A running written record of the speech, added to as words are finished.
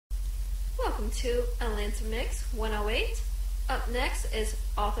welcome to Atlanta Mix 108. Up next is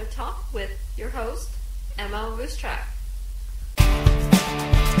Author Talk with your host, Emma Roostrack.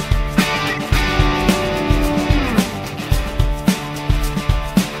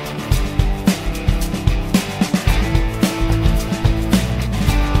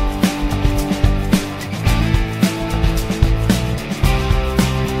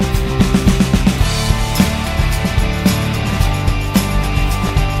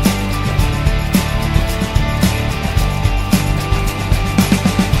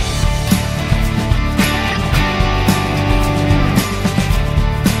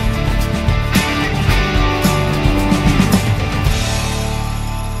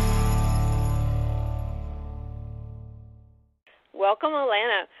 Welcome,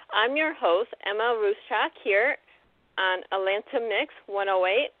 Atlanta. I'm your host, Emma Roostrack, here on Atlanta Mix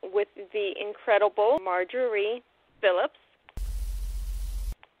 108 with the incredible Margery Phillips.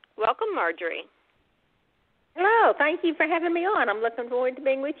 Welcome, Margery. Hello. Thank you for having me on. I'm looking forward to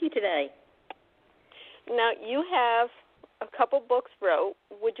being with you today. Now, you have a couple books wrote.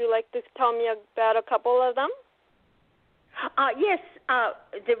 Would you like to tell me about a couple of them? Yes.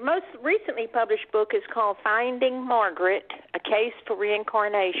 The most recently published book is called Finding Margaret, A Case for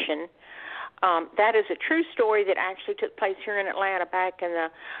Reincarnation. That is a true story that actually took place here in Atlanta back in the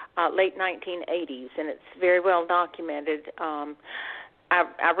late 1980s, and it's very well documented.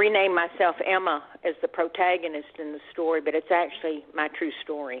 I renamed myself Emma as the protagonist in the story, but it's actually my true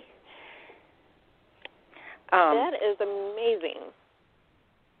story. That is amazing.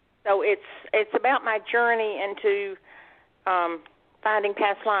 So it's about my journey into finding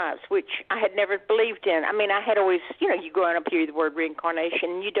past lives, which I had never believed in. I mean, I had always, you growing up hear the word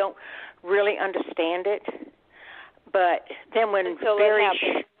reincarnation, and you don't really understand it. But then when very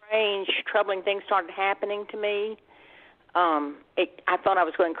strange, troubling things started happening to me, I thought I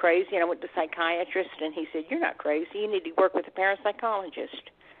was going crazy, and I went to a psychiatrist, and he said, "You're not crazy. You need to work with a parapsychologist."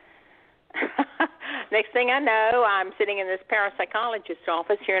 Next thing I know, I'm sitting in this parapsychologist's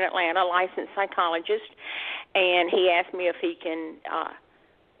office here in Atlanta, licensed psychologist, and he asked me if he can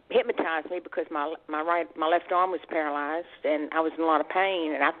hypnotize me because my left arm was paralyzed and I was in a lot of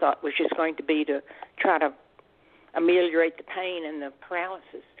pain, and I thought it was just going to be to try to ameliorate the pain and the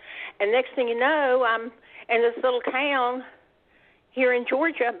paralysis. And next thing you know, I'm in this little town here in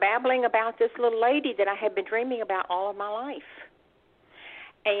Georgia babbling about this little lady that I had been dreaming about all of my life.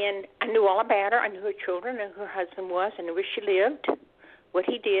 And I knew all about her. I knew her children, I knew who her husband was, I knew where she lived, what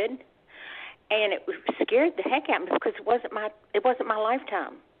he did. And it scared the heck out of me because it wasn't my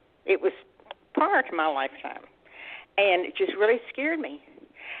lifetime. It was prior to my lifetime. And it just really scared me.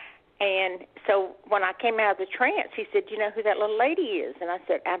 And so when I came out of the trance, he said, "Do you know who that little lady is?" And I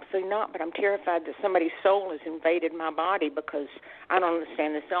said, "Absolutely not, but I'm terrified that somebody's soul has invaded my body because I don't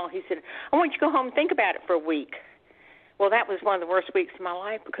understand this at all." He said, "I want you to go home and think about it for a week." Well, that was one of the worst weeks of my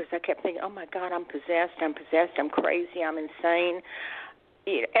life because I kept thinking, "Oh, my God, I'm possessed, I'm crazy, I'm insane."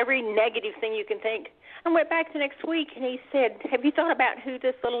 Every negative thing you can think. I went back the next week, and he said, "Have you thought about who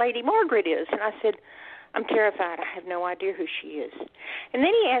this little lady Margaret is?" And I said, "I'm terrified. I have no idea who she is." And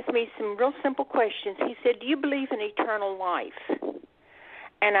then he asked me some real simple questions. He said, "Do you believe in eternal life?"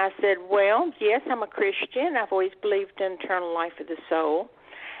 And I said, "Well, yes, I'm a Christian. I've always believed in eternal life of the soul."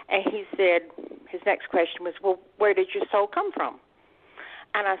 And he said, his next question was, "Well, where did your soul come from?"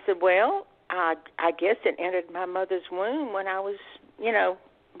 And I said, "Well, I guess it entered my mother's womb when I was,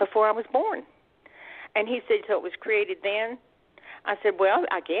 before I was born." And he said, "So it was created then?" I said, "Well,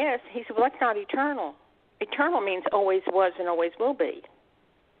 I guess." He said, "Well, that's not eternal. Eternal means always was and always will be."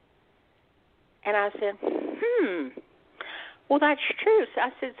 And I said, well, that's true. So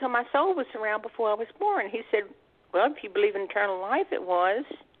I said, "So my soul was around before I was born." He said, "Well, if you believe in eternal life, it was."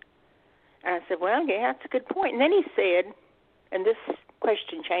 And I said, "Well, yeah, that's a good point." And then he said, and this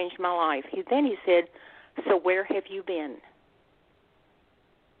question changed my life, he said, "So where have you been?"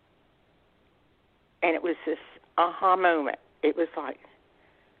 And it was this aha moment. It was like,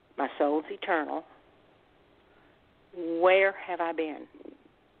 my soul's eternal. Where have I been?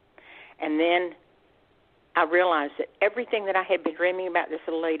 And then I realized that everything that I had been dreaming about this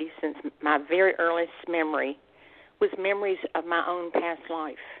little lady since my very earliest memory was memories of my own past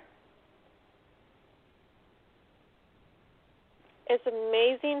life. It's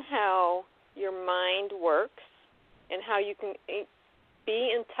amazing how your mind works and how you can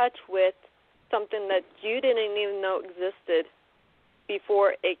be in touch with something that you didn't even know existed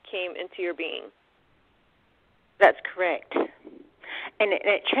before it came into your being. That's correct. And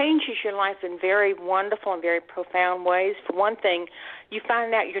it changes your life in very wonderful and very profound ways. For one thing, you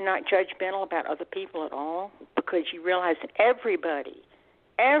find out you're not judgmental about other people at all because you realize that everybody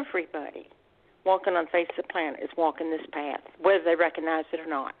walking on the face of the planet is walking this path, whether they recognize it or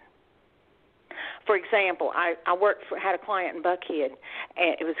not. For example, I had a client in Buckhead,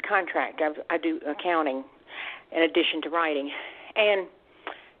 and it was a contract. I do accounting in addition to writing, and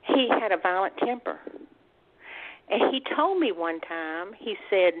he had a violent temper. And he told me one time, he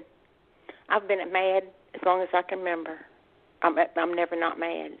said, I've been mad as long as I can remember. I'm never not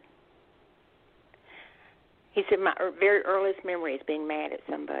mad. He said, my very earliest memory is being mad at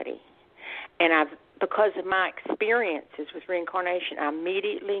somebody. And because of my experiences with reincarnation, I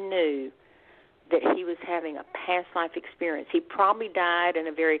immediately knew that he was having a past life experience. He probably died in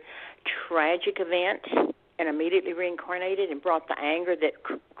a very tragic event and immediately reincarnated and brought the anger that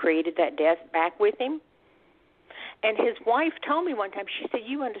created that death back with him. And his wife told me one time, she said,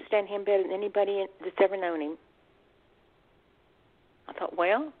 you understand him better than anybody that's ever known him. I thought,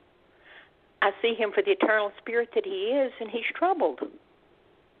 well, I see him for the eternal spirit that he is, and he's troubled.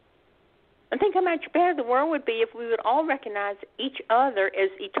 I think how much better the world would be if we would all recognize each other as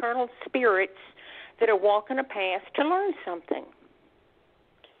eternal spirits that are walking a path to learn something.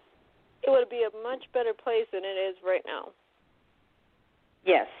 It would be a much better place than it is right now.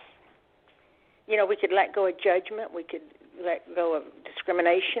 Yes. You know, we could let go of judgment. We could let go of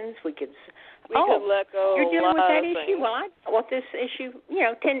discriminations. We could let go. You're dealing with that things. issue. Well, I dealt with this issue,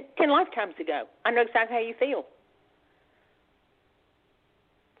 10 lifetimes ago. I know exactly how you feel.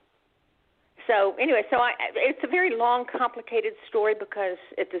 So anyway, it's a very long, complicated story because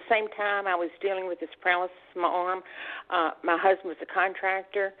at the same time I was dealing with this paralysis in my arm. My husband was a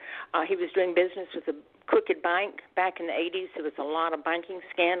contractor. He was doing business with a crooked bank back in the 80s. There was a lot of banking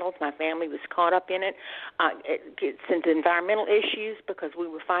scandals. My family was caught up in it. It's into environmental issues because we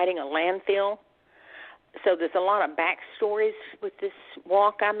were fighting a landfill. So there's a lot of backstories with this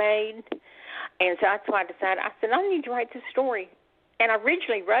walk I made. And so that's why I decided, I need to write this story. And I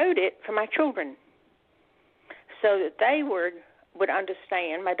originally wrote it for my children so that they would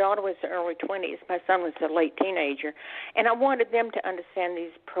understand. My daughter was in her early 20s. My son was a late teenager. And I wanted them to understand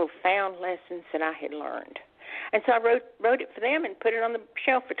these profound lessons that I had learned. And so I wrote it for them and put it on the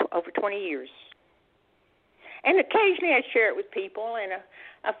shelf for over 20 years. And occasionally I share it with people. And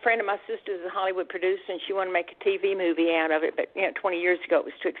a friend of my sister's a Hollywood producer, and she wanted to make a TV movie out of it. But 20 years ago it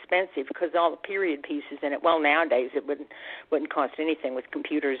was too expensive because all the period pieces in it. Well, nowadays it wouldn't cost anything with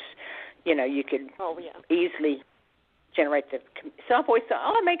computers. You could easily generate the. So I've always thought,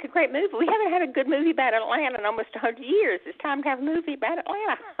 I'd make a great movie. We haven't had a good movie about Atlanta in almost 100 years. It's time to have a movie about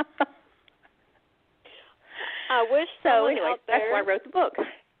Atlanta. I wish someone out there. That's why I wrote the book.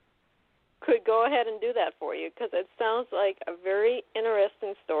 Could go ahead and do that for you because it sounds like a very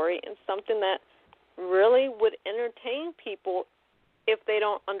interesting story and something that really would entertain people if they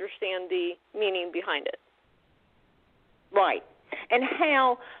don't understand the meaning behind it. Right. And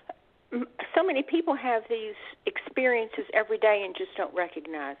how so many people have these experiences every day and just don't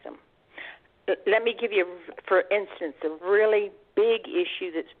recognize them. Let me give you, for instance, a really big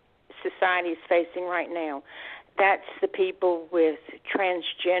issue that society is facing right now. That's the people with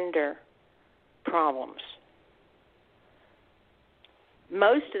transgender problems.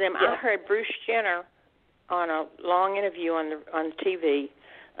 Most of them, I heard Bruce Jenner on a long interview on TV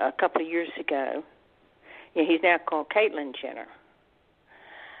a couple of years ago. He's now called Caitlyn Jenner.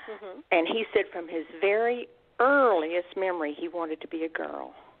 Mm-hmm. And he said from his very earliest memory he wanted to be a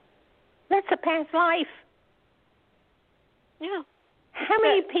girl. That's a past life. Yeah. How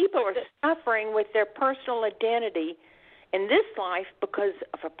many people are suffering with their personal identity in this life because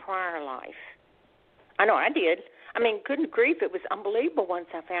of a prior life? I know I did. I mean, good grief, it was unbelievable once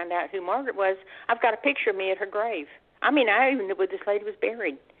I found out who Margaret was. I've got a picture of me at her grave. I mean, I even knew where this lady was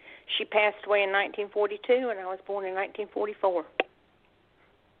buried. She passed away in 1942, and I was born in 1944.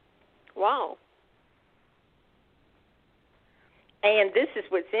 Wow. And this is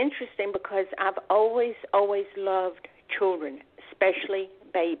what's interesting because I've always loved children, especially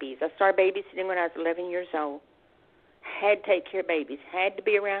babies. I started babysitting when I was 11 years old. Had to take care of babies. Had to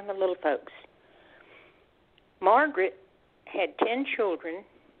be around the little folks. Margaret had 10 children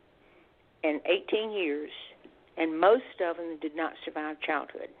in 18 years, and most of them did not survive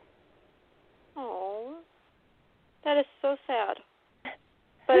childhood. Oh, that is so sad.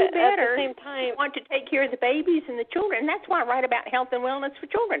 But at the same time, want to take care of the babies and the children. And that's why I write about health and wellness for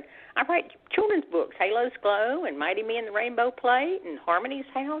children. I write children's books, Halo's Glow and Mighty Me and the Rainbow Plate and Harmony's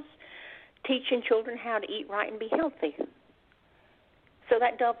House, teaching children how to eat right and be healthy. So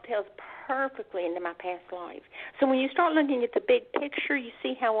that dovetails perfectly into my past life. So when you start looking at the big picture, you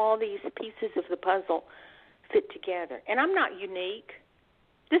see how all these pieces of the puzzle fit together. And I'm not unique.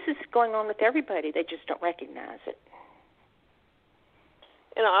 This is going on with everybody. They just don't recognize it.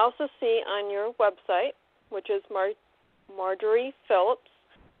 And I also see on your website, which is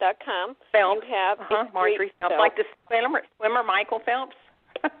MargeryPhelps.com, Phelps. you have Margery Phelps, like the swimmer Michael Phelps.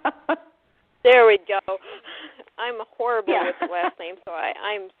 There we go. I'm horrible with the last name, so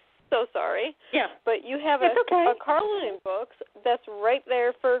I'm so sorry. Yeah. But you have a Carlin books that's right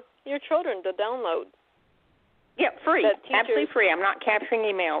there for your children to download. Yeah, free. Absolutely free. I'm not capturing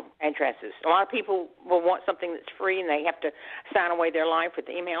email addresses. A lot of people will want something that's free and they have to sign away their life with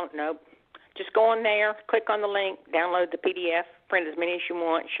the email. No. Just go on there, click on the link, download the PDF, print as many as you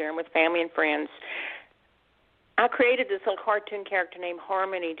want, share them with family and friends. I created this little cartoon character named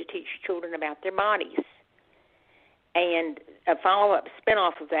Harmony to teach children about their bodies. And a follow-up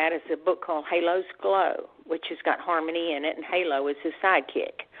spin-off of that is a book called Halo's Glow, which has got Harmony in it, and Halo is his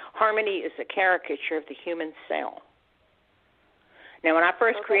sidekick. Harmony is a caricature of the human cell. Now, when I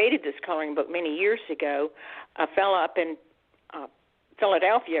first created this coloring book many years ago, a fellow up in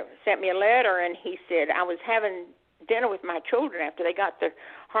Philadelphia sent me a letter, and he said, I was having dinner with my children after they got their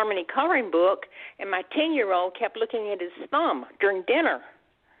Harmony coloring book, and my 10-year-old kept looking at his thumb during dinner.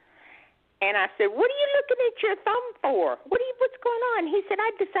 And I said, what are you looking at your thumb for? What's going on? He said,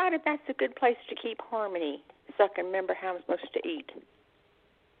 I decided that's a good place to keep Harmony so I can remember how I'm supposed to eat.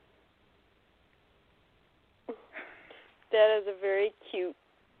 That is a very cute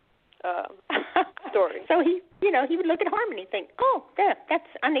story. So he would look at Harmony and think, oh,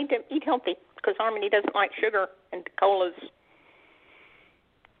 I need to eat healthy because Harmony doesn't like sugar and colas.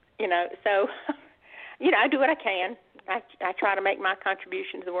 So, I do what I can. I try to make my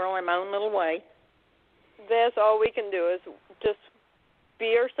contribution to the world in my own little way. That's all we can do is just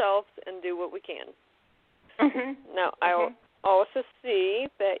be ourselves and do what we can. Mm-hmm. Now, I also see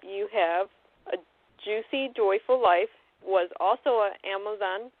that you have a Juicy, Joyful Life, was also an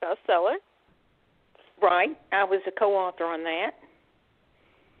Amazon bestseller. Right. I was a co-author on that.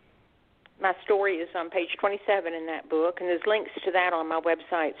 My story is on page 27 in that book, and there's links to that on my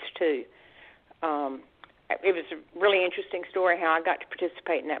websites, too. It was a really interesting story how I got to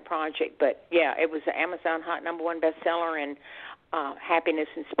participate in that project. But, yeah, it was an Amazon Hot #1 bestseller in Happiness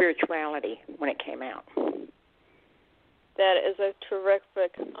and Spirituality when it came out. That is a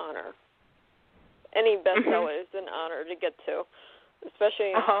terrific honor. Any bestseller is an honor to get to,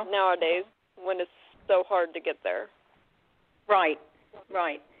 especially nowadays when it's so hard to get there. Right.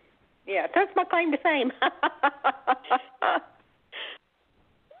 Yeah, that's my claim to fame.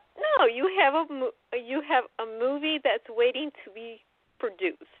 No, you have a movie that's waiting to be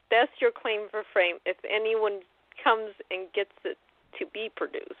produced. That's your claim for fame. If anyone comes and gets it to be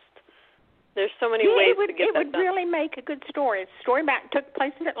produced, there's so many ways to get that done. It would really make a good story. It's a story took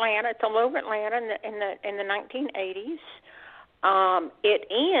place in Atlanta. It's all over Atlanta in the 1980s.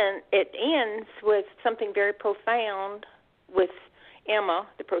 It ends with something very profound with Emma,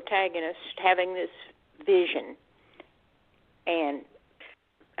 the protagonist, having this vision, and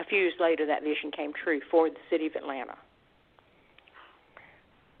a few years later, that vision came true for the city of Atlanta.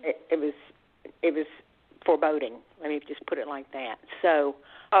 It was foreboding. Let me just put it like that. So,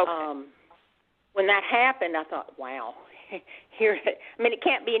 when that happened, I thought, wow, it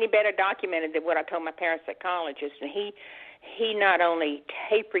can't be any better documented than what I told my parapsychologist. And he not only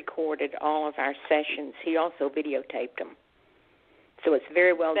tape recorded all of our sessions, he also videotaped them. So it's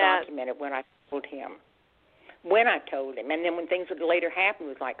very well documented when I told him. And then when things would later happen, it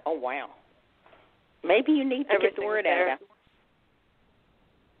was like, oh, wow. Maybe you need to get the word out.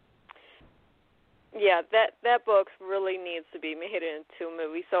 Yeah, that book really needs to be made into a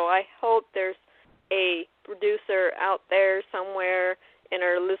movie. So I hope there's a producer out there somewhere in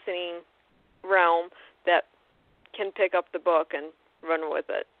our listening realm that can pick up the book and run with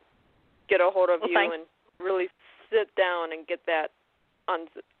it. Get a hold of you and really sit down and get that on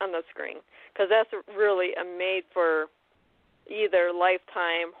the screen, because that's really a made for either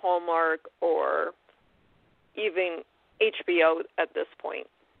Lifetime, Hallmark, or even HBO at this point.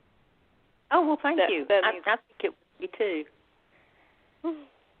 Oh, well, thank you. I think it would be too.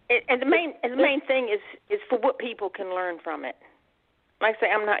 And the main thing is for what people can learn from it. Like I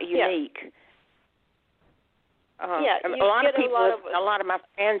say, I'm not unique. A lot of my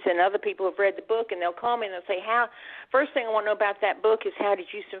friends and other people have read the book, and they'll call me and they'll say, first thing I want to know about that book is how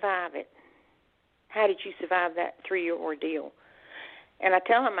did you survive it? How did you survive that 3-year ordeal? And I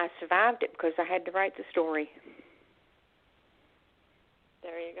tell them I survived it because I had to write the story.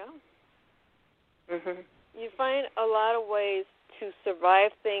 There you go. Mm-hmm. You find a lot of ways to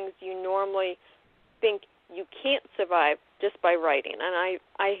survive things you normally think you can't survive just by writing. And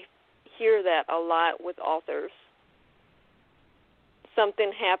I hear that a lot with authors.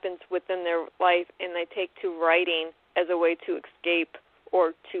 Something happens within their life and they take to writing as a way to escape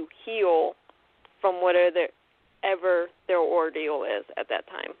or to heal from whatever their ordeal is at that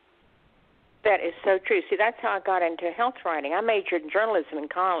time. That is so true. See, that's how I got into health writing. I majored in journalism in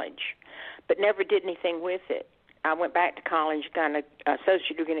college, but never did anything with it. I went back to college, got an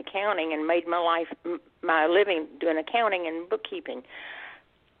associate degree in accounting, and made my living doing accounting and bookkeeping.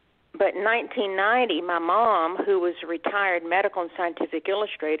 But in 1990, my mom, who was a retired medical and scientific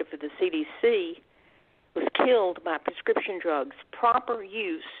illustrator for the CDC, was killed by prescription drugs, proper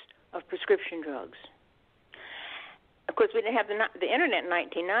use of prescription drugs. Of course, we didn't have the internet in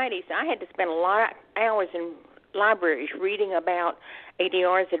 1990, so I had to spend a lot of hours in libraries reading about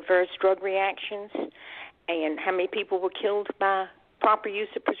ADRs, adverse drug reactions, and how many people were killed by proper use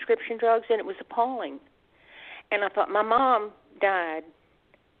of prescription drugs, and it was appalling. And I thought, my mom died.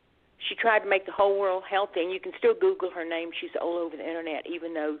 She tried to make the whole world healthy, and you can still Google her name. She's all over the internet,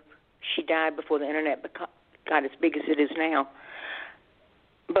 even though she died before the internet got as big as it is now.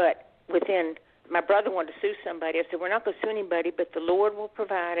 But my brother wanted to sue somebody. I said, we're not going to sue anybody, but the Lord will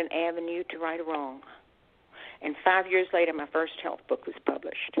provide an avenue to right a wrong. And 5 years later, my first health book was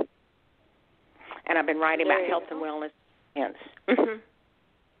published. And I've been writing about health and wellness since. Mm-hmm.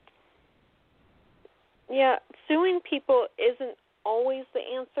 Yeah, suing people isn't always the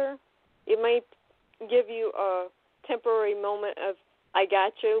answer. It might give you a temporary moment of, I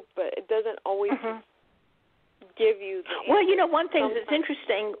got you, but it doesn't always give you the answer. Well, you know, one thing that's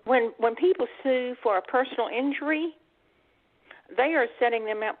interesting, when people sue for a personal injury, they are setting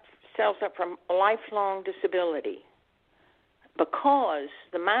themselves up for a lifelong disability, because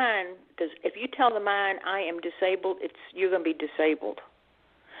the mind if you tell the mind, I am disabled, you're going to be disabled.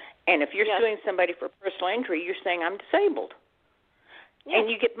 And if you're suing somebody for personal injury, you're saying, I'm disabled. Yes.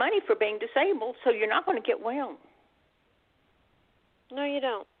 And you get money for being disabled, so you're not going to get well. No, you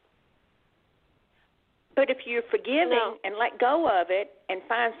don't. But if you're forgiving and let go of it and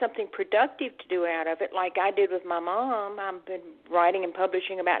find something productive to do out of it, like I did with my mom, I've been writing and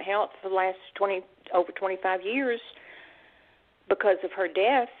publishing about health for the last over 25 years because of her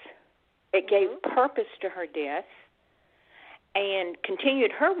death. It gave purpose to her death and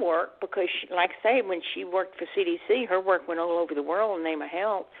continued her work because, like I say, when she worked for CDC, her work went all over the world in the name of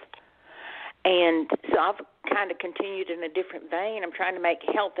health. And so I've kind of continued in a different vein. I'm trying to make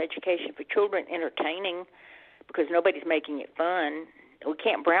health education for children entertaining because nobody's making it fun. We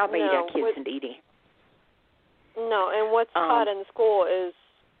can't browbeat our kids into eating. No, and what's taught in school is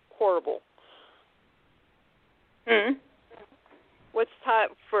horrible. What's taught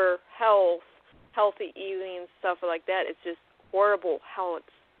for healthy eating and stuff like that, it's just horrible how it's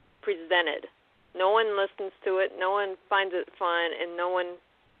presented. No one listens to it, no one finds it fun, and no one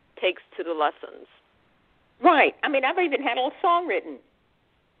takes to the lessons. Right. I mean, I've even had a little song written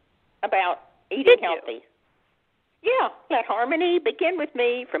about eating healthy. Yeah. Let harmony begin with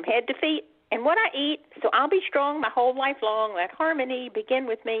me from head to feet and what I eat, so I'll be strong my whole life long. Let harmony begin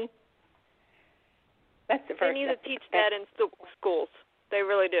with me. That's the first. They need to teach that in schools. They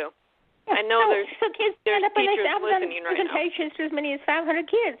really do. Yeah. I know there's kids stand up and teachers I've listening done presentations to as many as 500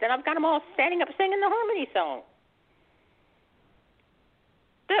 kids, and I've got them all standing up singing the harmony song.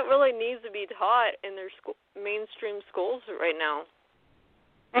 That really needs to be taught in their mainstream schools right now.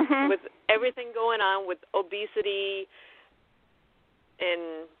 With everything going on with obesity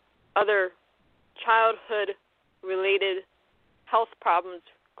and other childhood-related health problems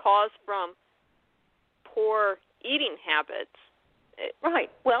caused from poor eating habits. Right.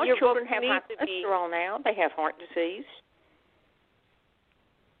 Well, children have high cholesterol now. They have heart disease.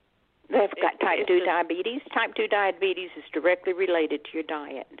 They've got type 2 diabetes. Type 2 diabetes is directly related to your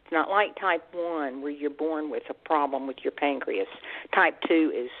diet. It's not like type 1 where you're born with a problem with your pancreas. Type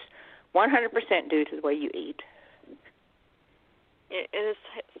 2 is 100% due to the way you eat. And it's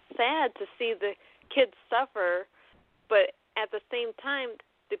sad to see the kids suffer, but at the same time,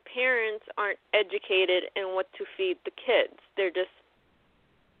 the parents aren't educated in what to feed the kids. They're just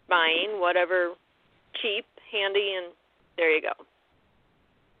buying whatever cheap, handy, and there you go.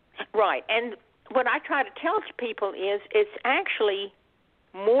 Right, and what I try to tell people is it's actually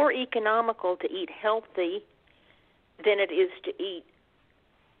more economical to eat healthy than it is to eat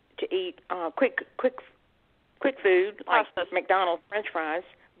quick food like McDonald's French fries,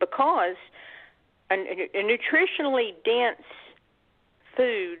 because a nutritionally dense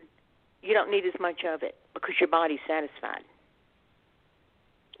food, you don't need as much of it because your body's satisfied.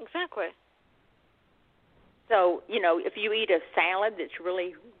 Exactly. So, if you eat a salad that's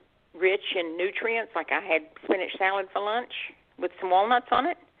really rich in nutrients, like I had spinach salad for lunch with some walnuts on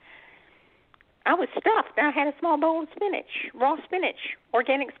it, I was stuffed. I had a small bowl of spinach, raw spinach,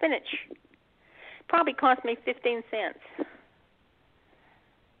 organic spinach. Probably cost me 15 cents.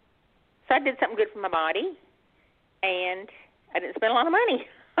 So I did something good for my body, and I didn't spend a lot of money.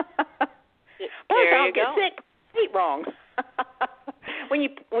 Plus, I don't get sick. Eat wrong.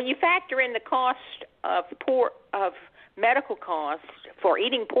 When you factor in the cost of medical costs for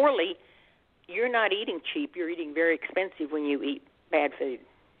eating poorly, you're not eating cheap. You're eating very expensive when you eat bad food.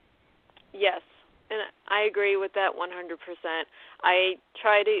 Yes, and I agree with that 100%. I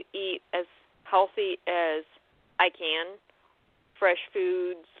try to eat as healthy as I can, fresh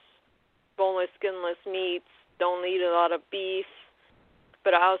foods, boneless, skinless meats, don't eat a lot of beef,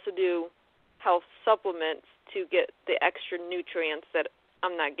 but I also do health supplements to get the extra nutrients that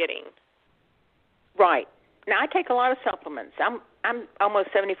I'm not getting. Right. Now, I take a lot of supplements. I'm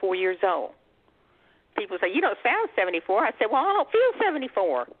almost 74 years old. People say, you don't sound 74. I said, well, I don't feel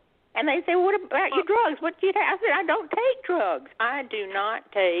 74. And they say, well, what about your drugs? What do you have? I said, I don't take drugs. I do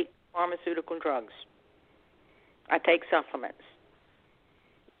not take pharmaceutical drugs. I take supplements.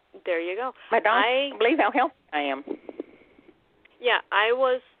 There you go. I don't believe how healthy I am. Yeah, I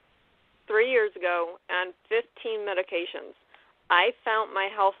was 3 years ago on 15 medications. I found my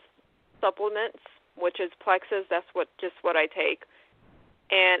health supplements, which is Plexus. That's what I take.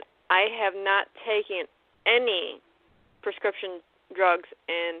 And I have not taken any prescription drugs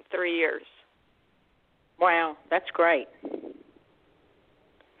in 3 years. Wow, that's great.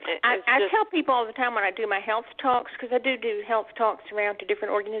 I tell people all the time when I do my health talks, because I do health talks around to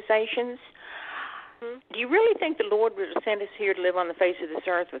different organizations, do you really think the Lord would send us here to live on the face of this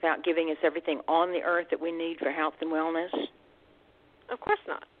earth without giving us everything on the earth that we need for health and wellness? Of course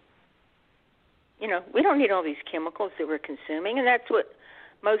not. You know, we don't need all these chemicals that we're consuming, and that's what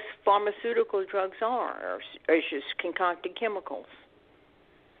most pharmaceutical drugs are just concocted chemicals.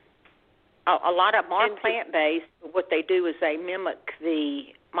 A lot of them are plant-based, but what they do is they mimic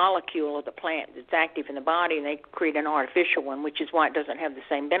the molecule of the plant that's active in the body, and they create an artificial one, which is why it doesn't have the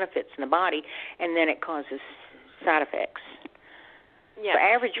same benefits in the body, and then it causes side effects. Yeah. The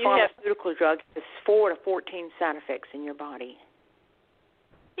average pharmaceutical drug has 4 to 14 side effects in your body.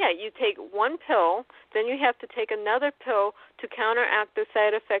 Yeah, you take one pill, then you have to take another pill to counteract the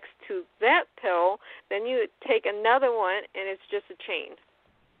side effects to that pill, then you take another one, and it's just a chain.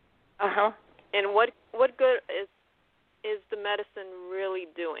 Uh-huh. And what good is the medicine really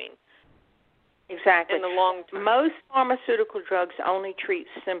doing? Exactly. In the long term. Most pharmaceutical drugs only treat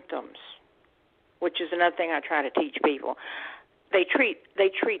symptoms, which is another thing I try to teach people. They treat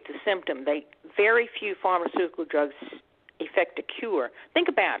the symptom. Very few pharmaceutical drugs effect a cure. Think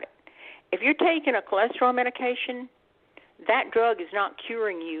about it. If you're taking a cholesterol medication, that drug is not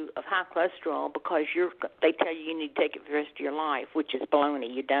curing you of high cholesterol because they tell you need to take it for the rest of your life, which is baloney.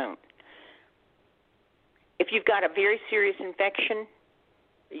 You don't. If you've got a very serious infection,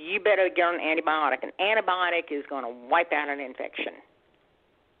 you better get on an antibiotic. An antibiotic is going to wipe out an infection.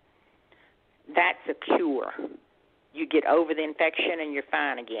 That's a cure. You get over the infection and you're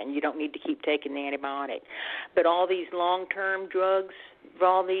fine again. You don't need to keep taking the antibiotic. But all these long-term drugs for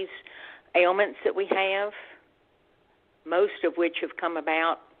all these ailments that we have, most of which have come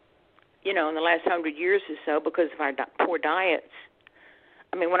about, in the last 100 years or so because of our poor diets.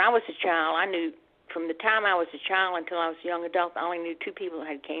 I mean, when I was a child, I knew from the time I was a child until I was a young adult, I only knew 2 people who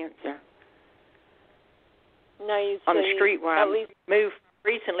had cancer. Now you on the street where I moved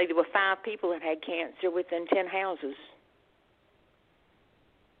recently, there were 5 people that had cancer within 10 houses.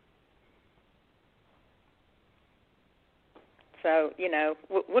 So,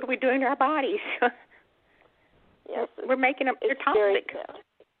 what are we doing to our bodies? Yes, we're making them. They're toxic.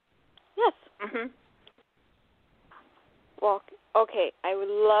 Yes. Mhm. Well, okay. I would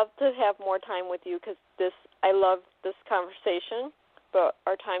love to have more time with you because I love this conversation, but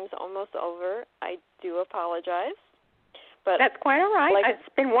our time's almost over. I do apologize. But that's quite all right. It's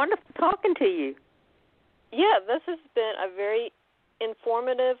been wonderful talking to you. Yeah, this has been a very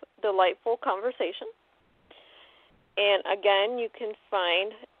informative, delightful conversation. And again, you can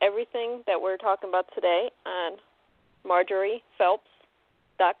find everything that we're talking about today on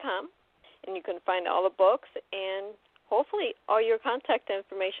MargeryPhelps.com. And you can find all the books and hopefully all your contact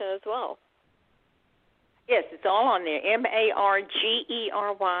information as well. Yes, it's all on there. Margery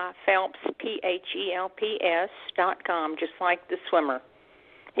Phelps, PHELPS.com, just like the swimmer.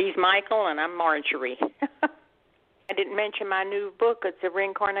 He's Michael and I'm Margery. I didn't mention my new book. It's a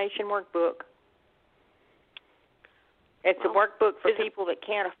reincarnation workbook. It's a workbook for people that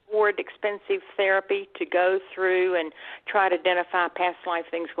can't afford expensive therapy to go through and try to identify past life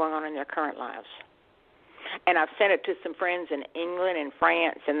things going on in their current lives. And I've sent it to some friends in England and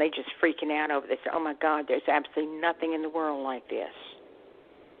France, and they're just freaking out over this. Oh, my God, there's absolutely nothing in the world like this.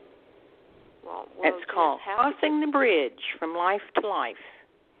 Well, it's called Crossing the Bridge from Life to Life.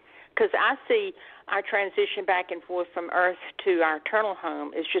 because I see our transition back and forth from Earth to our eternal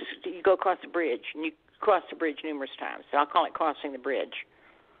home is just you go across the bridge, and you cross the bridge numerous times. So I call it crossing the bridge.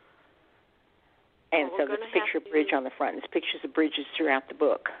 And so there's a picture of bridge on the front. There's pictures of bridges throughout the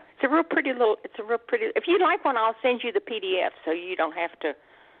book. It's a real pretty. If you like one, I'll send you the PDF so you don't have to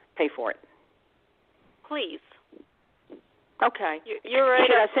pay for it. Please. Okay. You're right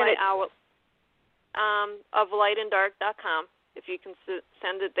at my hour of lightanddark.com. If you can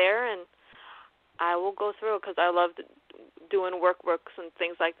send it there, and I will go through it because I love doing workbooks and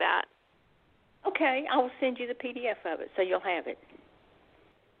things like that. Okay, I will send you the PDF of it so you'll have it.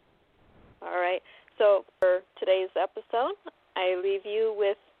 All right. So for today's episode, I leave you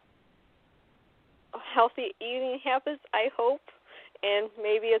with healthy eating habits, I hope, and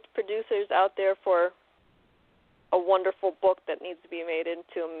maybe it's producers out there for a wonderful book that needs to be made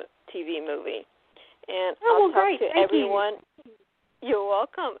into a TV movie. And I'll talk to everyone. You're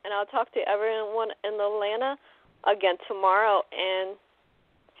welcome. And I'll talk to everyone in Atlanta again tomorrow. And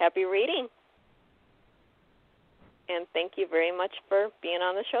happy reading. And thank you very much for being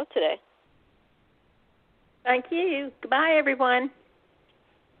on the show today. Thank you. Goodbye, everyone.